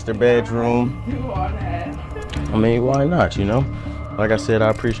tonight. Master bedroom. You are that. I mean, why not, you know? Like I said, I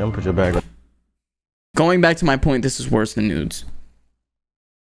appreciate. I'm gonna put your bag. Going back to my point, this is worse than nudes.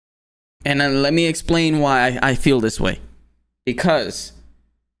 And then let me explain why I feel this way. Because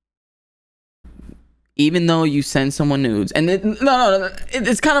even though you send someone nudes, and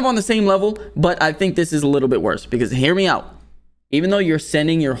it's kind of on the same level, but I think this is a little bit worse because hear me out. Even though you're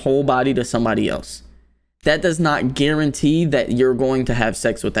sending your whole body to somebody else, that does not guarantee that you're going to have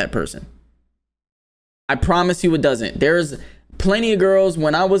sex with that person. I promise you it doesn't. There's plenty of girls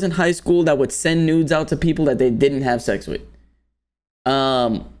when I was in high school that would send nudes out to people that they didn't have sex with.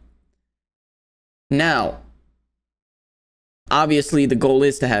 Now, obviously the goal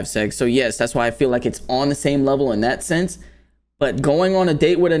is to have sex, so yes, that's why I feel like it's on the same level in that sense. But going on a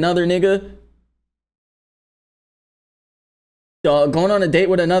date with another nigga,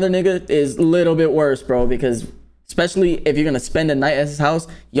 is a little bit worse, bro, because especially if you're gonna spend a night at his house,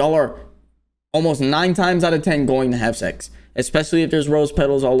 y'all are almost 9 times out of 10 going to have sex, especially if there's rose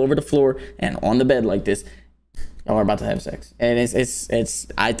petals all over the floor and on the bed like this. Y'all are about to have sex, and it's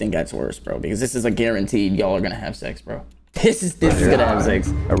I think that's worse, bro, because this is a guaranteed y'all are gonna have sex, bro. This is gonna have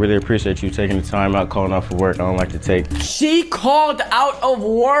sex. I really appreciate you taking the time out, calling off for work. I don't like to take. She called out of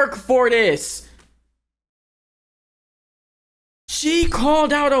work for this. She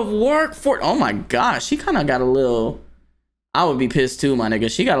called out of work for. Oh my gosh, she kind of got a little. I would be pissed too, my nigga.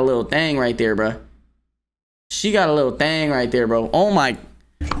 She got a little thing right there, bro. She got a little thing right there, bro. Oh my.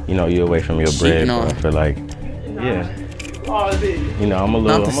 You know, you away from your bread, bro, for like, yeah. You know, I'm a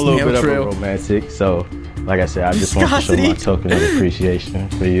little bit of a romantic, so like I said, I just want to show my token of appreciation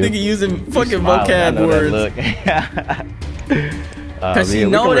for you. Nigga using fucking vocab words. Cause you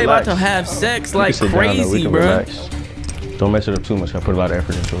know they about to have sex like crazy, bro. Don't mess it up too much. I put a lot of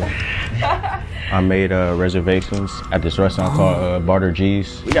effort into it. I made reservations at this restaurant called Barter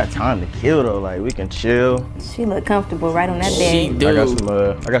G's. We got time to kill though. Like we can chill. She look comfortable right on that bed. She do.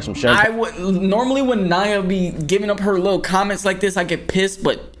 I got some champagne. I would normally when Naya be giving up her little comments like this, I get pissed.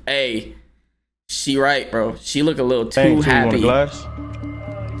 But hey, she right, bro. She look a little too happy. You want a glass?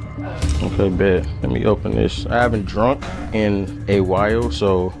 Okay, bet. Let me open this. I haven't drunk in a while,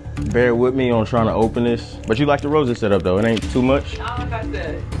 so bear with me on trying to open this. But you like the roses set up though. It ain't too much. Like I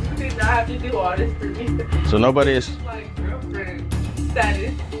said, you did not have to do all this for me. So nobody is like girlfriend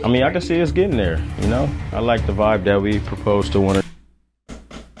status. I mean, I can see us getting there, you know? I like the vibe that we proposed to one another.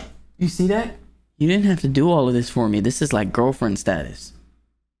 You see that? You didn't have to do all of this for me. This is like girlfriend status.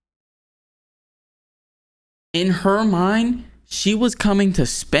 In her mind, she was coming to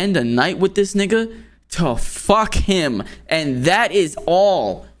spend a night with this nigga to fuck him. And that is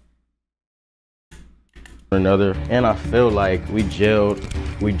all. Another, and I feel like we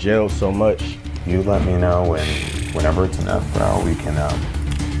gelled so much. You let me know whenever it's enough, bro. We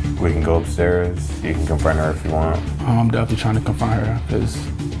can go upstairs. You can confront her if you want. I'm definitely trying to confront her, cause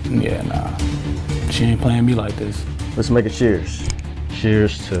yeah, nah, she ain't playing me like this. Let's make a cheers.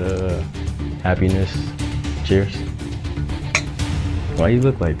 Cheers to happiness. Cheers. Why you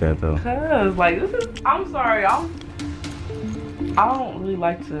look like that though? Cause like this is. I'm sorry. I don't really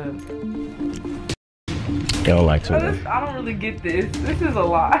like to. You don't like to. I don't really get this. This is a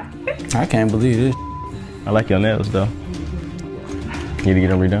lot. I can't believe this. I like your nails though. Need to get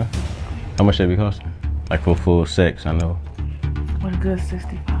them redone? How much they be costing? Like for full sex, I know. What a good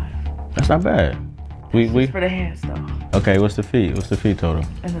 65. That's not bad. We for the hands though. Okay, what's the fee? What's the fee total?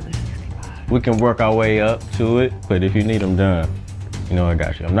 Another 65. We can work our way up to it, but if you need them done, you know I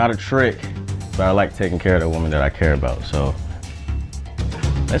got you. I'm not a trick, but I like taking care of the woman that I care about, so.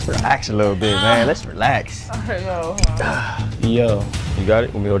 Let's relax a little bit, man. Let's relax. I know. Yo, you got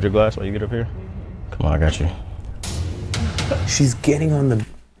it? Let me hold your glass while you get up here. Come on, I got you. She's getting on the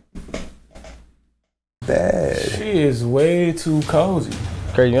bed. She is way too cozy.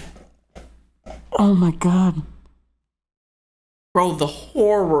 Crazy. Oh my God. Bro, the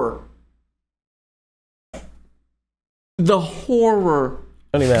horror. The horror.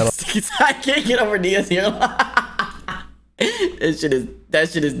 I can't get over Diaz here. That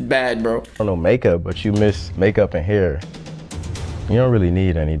shit is bad, bro. I don't know makeup, but you miss makeup and hair. You don't really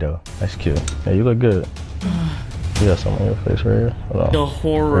need any though. That's cute. Yeah, you look good. You got something on your face right here. Hold on. The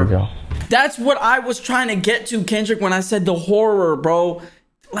horror. There you go. That's what I was trying to get to, Kendrick, when I said the horror, bro.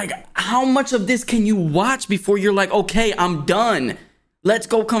 Like, how much of this can you watch before you're like, okay, I'm done. Let's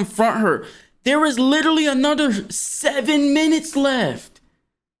go confront her. There is literally another 7 minutes left.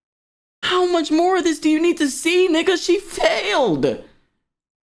 How much more of this do you need to see, nigga? She failed.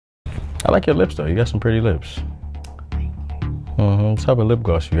 I like your lips though. You got some pretty lips. What type of lip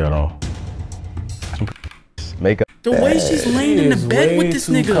gloss you got on? Makeup. The way she's laying in the bed with this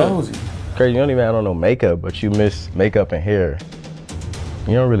nigga. Cozy. Crazy, you don't even have on no makeup, but you miss makeup and hair.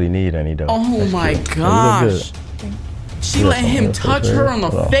 You don't really need any though. Oh That's my cute. gosh. She let him touch her on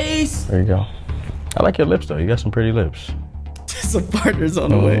the face. There you go. I like your lips though. You got some pretty lips. Some partners on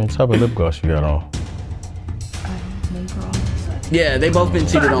the way. What type of lip gloss you got on? Yeah, they both been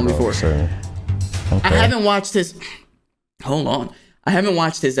cheated on before. Okay. I haven't watched this. Hold on. I haven't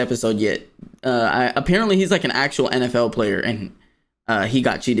watched this episode yet. Apparently he's like an actual NFL player and he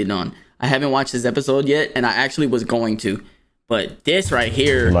got cheated on. I haven't watched this episode yet and I actually was going to. But this right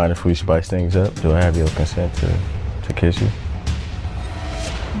here. You mind if we spice things up? Do I have your consent to kiss you?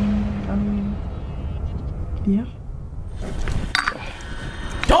 Yeah.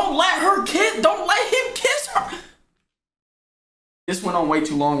 Don't let her kiss. Don't let him kiss her. This went on way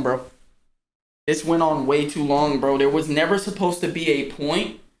too long, bro. This went on way too long, bro. There was never supposed to be a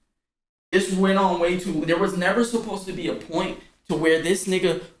point. This went on way too. There was never supposed to be a point to where this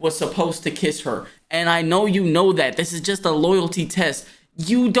nigga was supposed to kiss her. And I know you know that. This is just a loyalty test.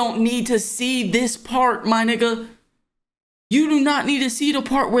 You don't need to see this part, my nigga. You do not need to see the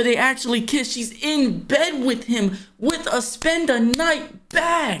part where they actually kiss. She's in bed with him with a spend a night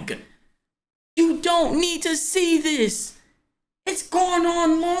bag. You don't need to see this. It's gone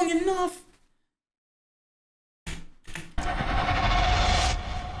on long enough.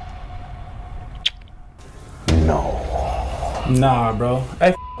 No. Nah, bro.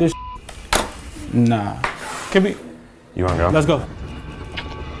 Hey, this. Nah. Can we? You wanna go? Let's go.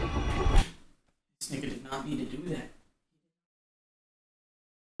 This nigga did not need to do that.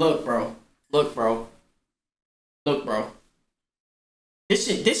 Look, bro. Look, bro. Look, bro. This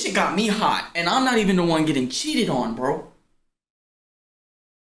shit got me hot, and I'm not even the one getting cheated on, bro.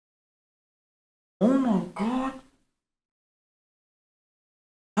 Oh my God.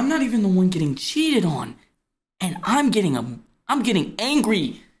 I'm not even the one getting cheated on, and I'm getting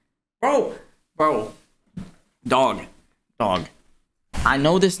angry, bro. Dog. I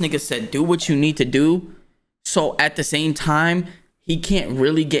know this nigga said do what you need to do, so at the same time he can't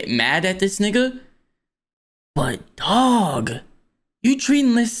really get mad at this nigga. But dog, you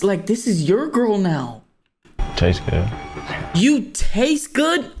treating this like this is your girl now. Tastes good. You taste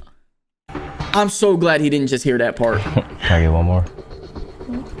good? I'm so glad he didn't just hear that part. Can I get one more?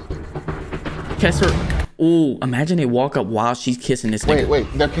 Kiss her. Ooh, imagine they walk up while she's kissing this nigga. Wait,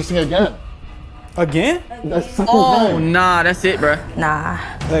 they're kissing again. Again? Oh, nah, that's it, bro. Nah.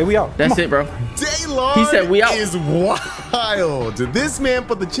 Hey, we out. That's it, bro. Daylon He said we out. is wild. This man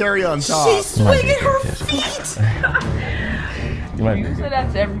put the cherry on top. She's swinging her feet. You said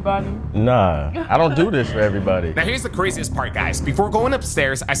that to everybody. Nah, I don't do this for everybody. Now here's the craziest part, guys. Before going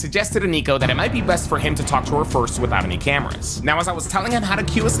upstairs, I suggested to Nico that it might be best for him to talk to her first without any cameras. Now, as I was telling him how to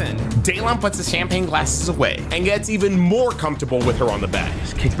cue us in, Daylon puts his champagne glasses away and gets even more comfortable with her on the bed.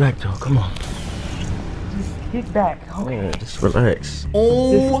 Just kick back, though. Come on. Kick back. Okay. Yeah, just relax.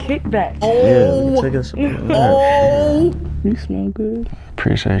 Oh. Just kick back. Oh. Yeah, take us. Oh. You smell good.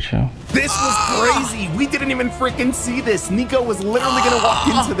 appreciate you. This was crazy. We didn't even freaking see this. Nico was literally gonna walk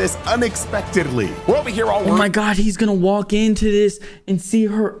into this unexpectedly. We're over here all Oh my God, he's gonna walk into this and see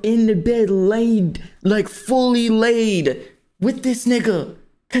her in the bed laid, like fully laid with this nigga.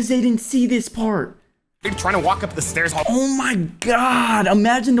 Cause they didn't see this part. They're trying to walk up the stairs. Oh my God.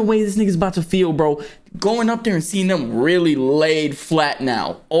 Imagine the way this nigga's about to feel, bro. Going up there and seeing them really laid flat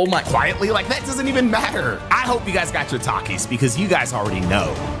now. Oh my. Quietly, like that doesn't even matter. I hope you guys got your Takis because you guys already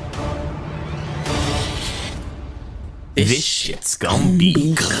know. This shit's gonna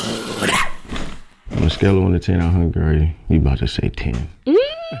be good. On a scale of 1 to 10, how hungry are you? You about to say 10. You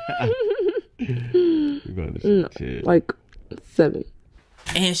about to say 10. Like 7.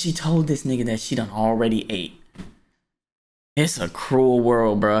 And she told this nigga that she done already ate. It's a cruel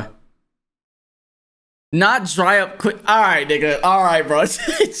world, bruh. Not dry up quick. All right, nigga. All right, bro. All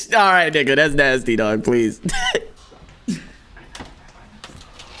right, nigga. That's nasty, dog. Please.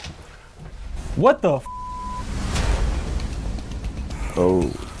 What the f?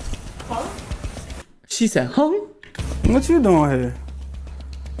 Oh. She said, huh? What you doing here?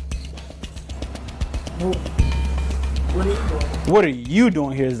 What are you doing? What are you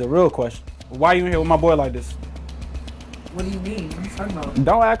doing here is the real question. Why you in here with my boy like this? What do you mean? What are you talking about?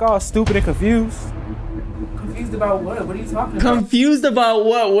 Don't act all stupid and confused. Confused about what? What are you talking about? Confused about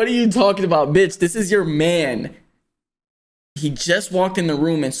what? What are you talking about, bitch? This is your man. He just walked in the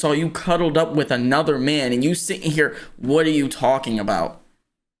room and saw you cuddled up with another man and you sitting here, what are you talking about?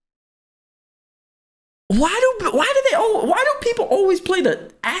 Why do people always play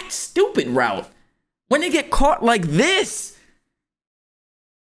the act stupid route when they get caught like this?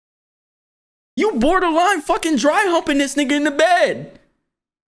 You borderline fucking dry humping this nigga in the bed.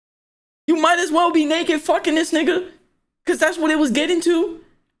 You might as well be naked fucking this nigga, cause that's what it was getting to.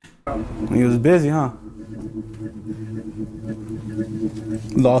 He was busy, huh?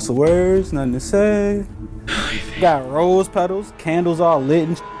 Lost of words, nothing to say. Got rose petals, candles all lit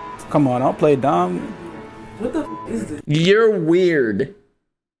and come on, don't play dumb. What the is this? You're weird.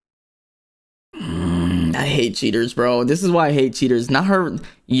 I hate cheaters, bro. This is why I hate cheaters. Not her.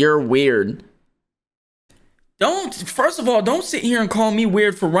 You're weird. First of all, don't sit here and call me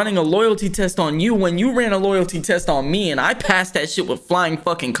weird for running a loyalty test on you when you ran a loyalty test on me and I passed that shit with flying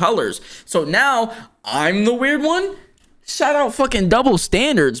fucking colors. So now I'm the weird one? Shout out fucking double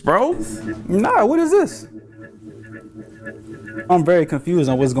standards, bro. Nah, what is this? I'm very confused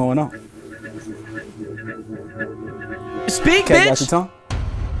on what's going on. Speak, Cat bitch. got your tongue?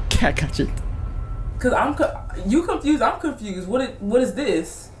 Cat got your tongue. Cause you confused. I'm confused. What is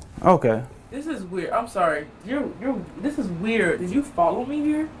this? Okay. This is weird. I'm sorry. This is weird. Did you follow me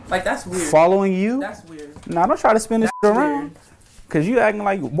here? Like that's weird. Following you? That's weird. Nah, don't try to spin this shit around. Weird. Cause you acting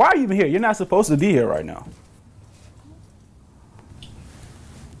like, why are you even here? You're not supposed to be here right now.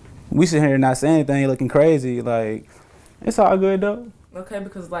 We sit here and not saying anything, looking crazy. Like, it's all good though. Okay,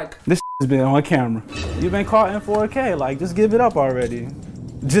 because like this has been on camera. You've been caught in 4K. Like, just give it up already.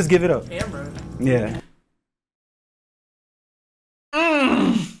 Just give it up. Camera. Yeah.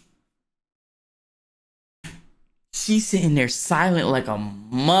 She's sitting there silent like a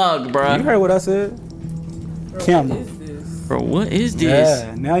mug, bro. You heard what I said? Bro, Camera. What is this? Bro, what is this?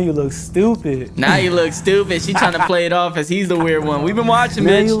 Yeah, now you look stupid. Now you look stupid. She trying to play it off as he's the weird one. We've been watching,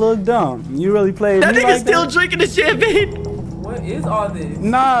 Now bitch. you look dumb. You really played That me nigga's like still that? drinking the champagne. What is all this?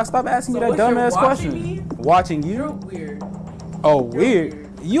 Nah, stop asking me So that what, you're dumbass watching question. me? Watching you? You're weird. Oh, weird.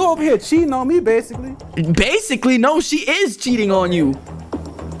 You over here cheating on me, basically. Basically, no, she is cheating on you.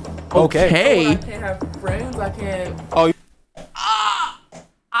 Okay. So I can't have friends. I can't. Oh.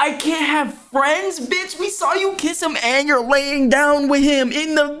 I can't have friends, bitch. We saw you kiss him and you're laying down with him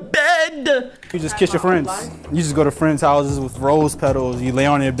in the bed. You just kiss your friends. You just go to friends' houses with rose petals. You lay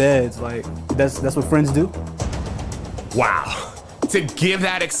on their beds. Like, that's what friends do? Wow. To give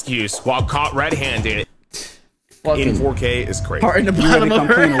that excuse while caught red-handed in 4K is crazy. Part in the bottom of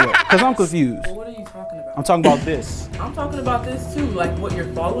her. Because I'm confused. What are you talking about? I'm talking about this. I'm talking about this too. Like what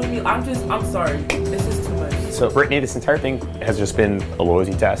you're following me. I'm sorry. This is too much. So Brittany, this entire thing has just been a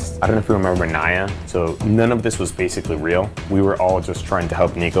loyalty test. I don't know if you remember Naya. So none of this was basically real. We were all just trying to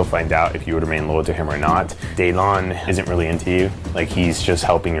help Nico find out if you would remain loyal to him or not. Daylon isn't really into you. Like he's just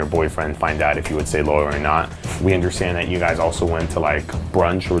helping your boyfriend find out if you would stay loyal or not. We understand that you guys also went to like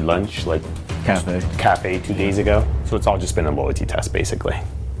brunch or lunch, like cafe 2 days ago. So it's all just been a loyalty test basically.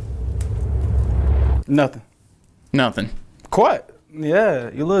 Nothing. What?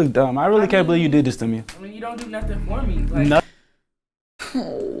 Yeah, you look dumb. I really can't believe you did this to me. I mean, you don't do nothing for me. Like, Nothing.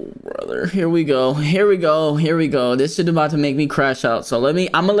 Oh, brother. brother. Here we go. Here we go. Here we go. This shit about to make me crash out. So I'm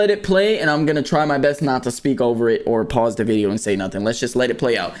gonna let it play, and I'm gonna try my best not to speak over it or pause the video and say nothing. Let's just let it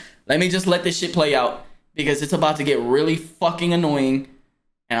play out. Let me just let this shit play out because it's about to get really fucking annoying,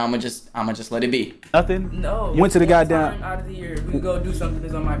 and I'm gonna just let it be. Nothing. No. Went to the goddamn. Out of the year, we go do something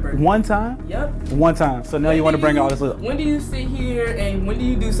that's on my birthday. One time. Yep. One time. So now you want to bring all this up. When do you sit here and when do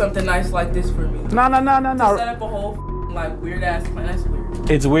you do something nice like this for me? No. To set up a whole like weird ass plan. That's weird.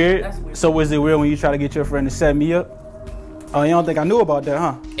 It's weird. That's weird. So was it weird when you try to get your friend to set me up? Oh, you don't think I knew about that,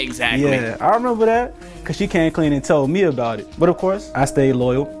 huh? Exactly. Yeah, I remember that because she came clean and told me about it. But of course, I stayed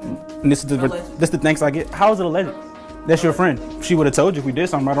loyal. And this is the thanks I get. How is it a legend? That's your friend. She would have told you if we did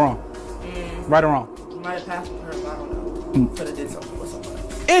something right or wrong. Right or wrong. Might have passed with her, but I don't know. Could have did something with someone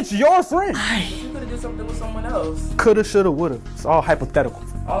else. It's your friend. You could have did something with someone else. Coulda, shoulda, woulda. It's all hypothetical.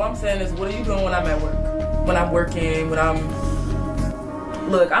 All I'm saying is, what are you doing when I'm at work? When I'm working, when I'm...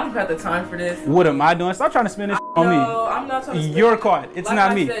 Look, I don't have the time for this. What am I doing? Stop trying to spin this on me. No, I'm not trying to spin You're caught. It's like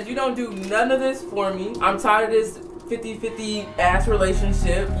not I me. Said, you don't do none of this for me. I'm tired of this 50-50 ass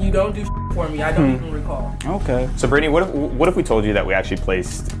relationship. You don't do for me. I don't even recall. Okay. So Brittany, what if we told you that we actually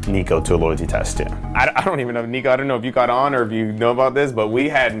placed Nico to a loyalty test too? I don't even know, Nico, I don't know if you got on or if you know about this, but we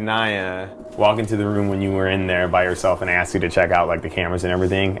had Naya walk into the room when you were in there by yourself and ask you to check out like the cameras and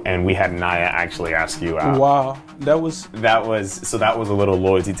everything, and we had Naya actually ask you out. Wow, that was a little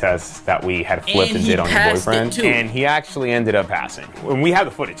loyalty test that we had flipped and did on your boyfriend, and he actually ended up passing. And we have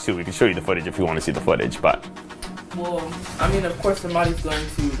the footage too. We can show you the footage if you want to see the footage, but. Well, I mean, of course somebody's going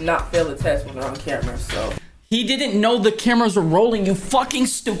to not fail a test when they're on camera, so. He didn't know the cameras were rolling, you fucking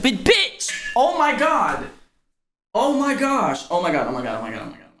stupid bitch! Oh my god! Oh my gosh! Oh my god, oh my god, oh my god, oh my god, oh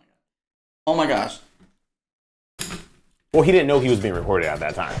my god. Oh my gosh. Well, he didn't know he was being recorded at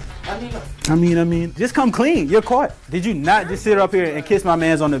that time. I mean, just come clean. You're caught. Did you not just sit up here and kiss my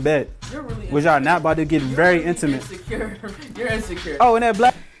man's on the bed? You're really was y'all not about to get very really intimate? Insecure. You're insecure. Oh, and that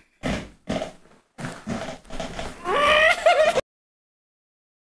black.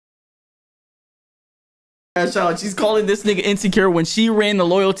 She's calling this nigga insecure when she ran the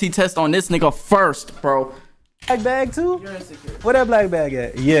loyalty test on this nigga first, bro. Black bag too? You're insecure. Where that black bag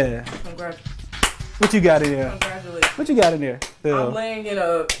at? Yeah. Congratulations. What you got in there? Congratulations. What you got in there? I'm laying in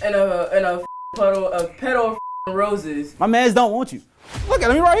a puddle of roses. My mans don't want you. Look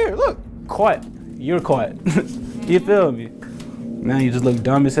at me right here. Look. Caught. You're caught. You feel me? Now you just look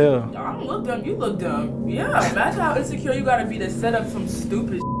dumb as hell. I don't look dumb. You look dumb. Yeah. Imagine how insecure you gotta be to set up some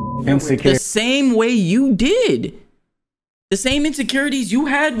stupid. Insecure. The same way you did. The same insecurities you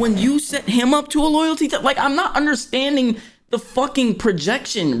had when you set him up to a loyalty test. Like, I'm not understanding the fucking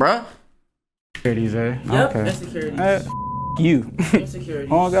projection, bruh. Insecurities, eh? Yep, okay. insecurities. You. Insecurities.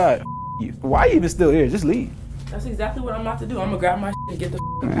 Oh, God. You. Why you even still here? Just leave. That's exactly what I'm about to do. I'm gonna grab my shit and get the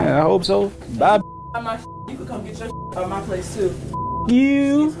Man, I hope so. Bye. My shit. You can come get your shit out of my place, too.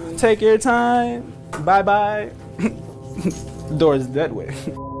 You. Take your time. Bye-bye. Door's that way.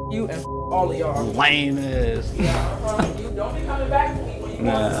 You and all of y'all. Lame ass. Yeah, you don't be coming back to me when you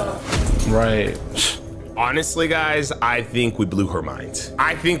want something. Right. Honestly, guys, I think we blew her mind.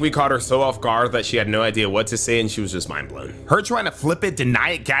 I think we caught her so off guard that she had no idea what to say and she was just mind blown. Her trying to flip it,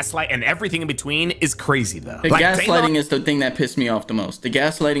 deny it, gaslight, and everything in between is crazy though. The gaslighting is the thing that pissed me off the most. The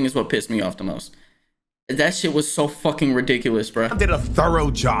gaslighting is what pissed me off the most. That shit was so fucking ridiculous, bro. Did a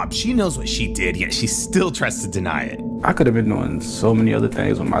thorough job. She knows what she did, yet she still tries to deny it. I could have been doing so many other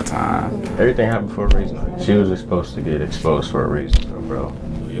things with my time. Everything happened for a reason. She was supposed to get exposed for a reason, bro.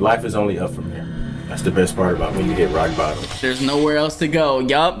 Your life is only up from here. That's the best part about when you hit rock bottom. There's nowhere else to go.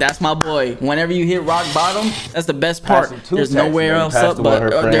 Yup, that's my boy. Whenever you hit rock bottom, that's the best part. There's nowhere else up,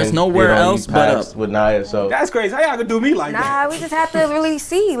 but there's nowhere else but up. With Naya, so that's crazy. How y'all gonna do me like that? Nah, we just have to really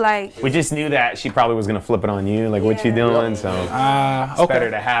see, like. We just knew that she probably was gonna flip it on you, like what you doing. So it's better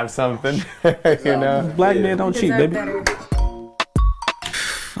to have something, you know. Black men don't cheat, baby.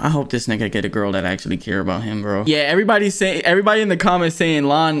 I hope this nigga get a girl that actually care about him, bro. Yeah, everybody in the comments saying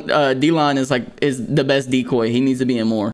D-Lon is the best decoy. He needs to be in more.